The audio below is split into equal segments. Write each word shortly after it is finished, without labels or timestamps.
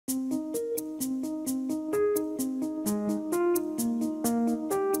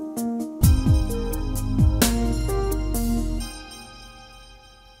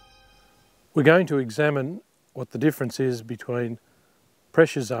We're going to examine what the difference is between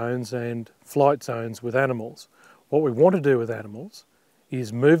pressure zones and flight zones with animals. What we want to do with animals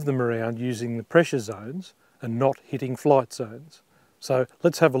is move them around using the pressure zones and not hitting flight zones. So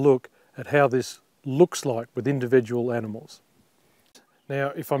let's have a look at how this looks like with individual animals. Now,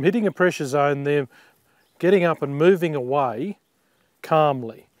 if I'm hitting a pressure zone, they're getting up and moving away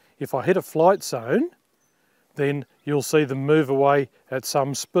calmly. If I hit a flight zone, then you'll see them move away at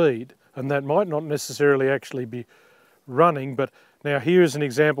some speed, and that might not necessarily actually be running. But now here's an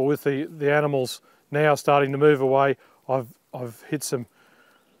example with the animals now starting to move away. I've hit some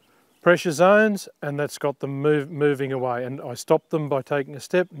pressure zones and that's got them moving away, and I stopped them by taking a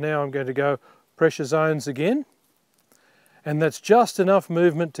step. Now I'm going to go pressure zones again, and that's just enough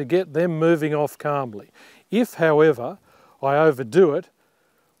movement to get them moving off calmly. If, however, I overdo it,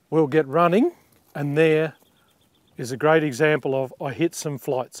 we'll get running, and there is a great example of I hit some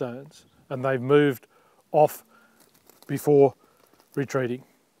flight zones and they've moved off before retreating.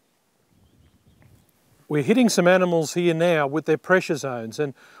 We're hitting some animals here now with their pressure zones,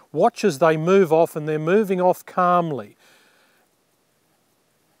 and watch as they move off, and they're moving off calmly.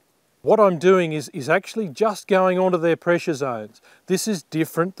 What I'm doing is actually just going onto their pressure zones. This is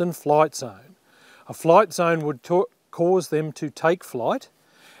different than flight zone. A flight zone would cause them to take flight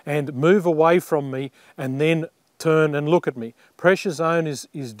and move away from me and then turn and look at me. Pressure zone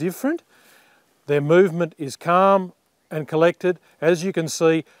is different. Their movement is calm and collected. As you can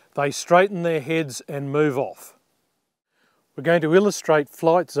see, they straighten their heads and move off. We're going to illustrate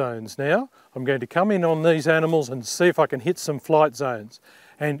flight zones now. I'm going to come in on these animals and see if I can hit some flight zones.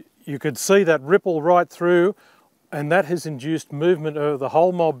 And you could see that ripple right through, and that has induced movement of the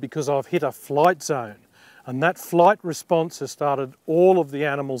whole mob because I've hit a flight zone. And that flight response has started all of the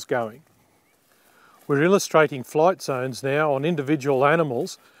animals going. We're illustrating flight zones now on individual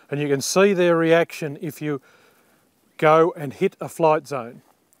animals, and you can see their reaction if you go and hit a flight zone.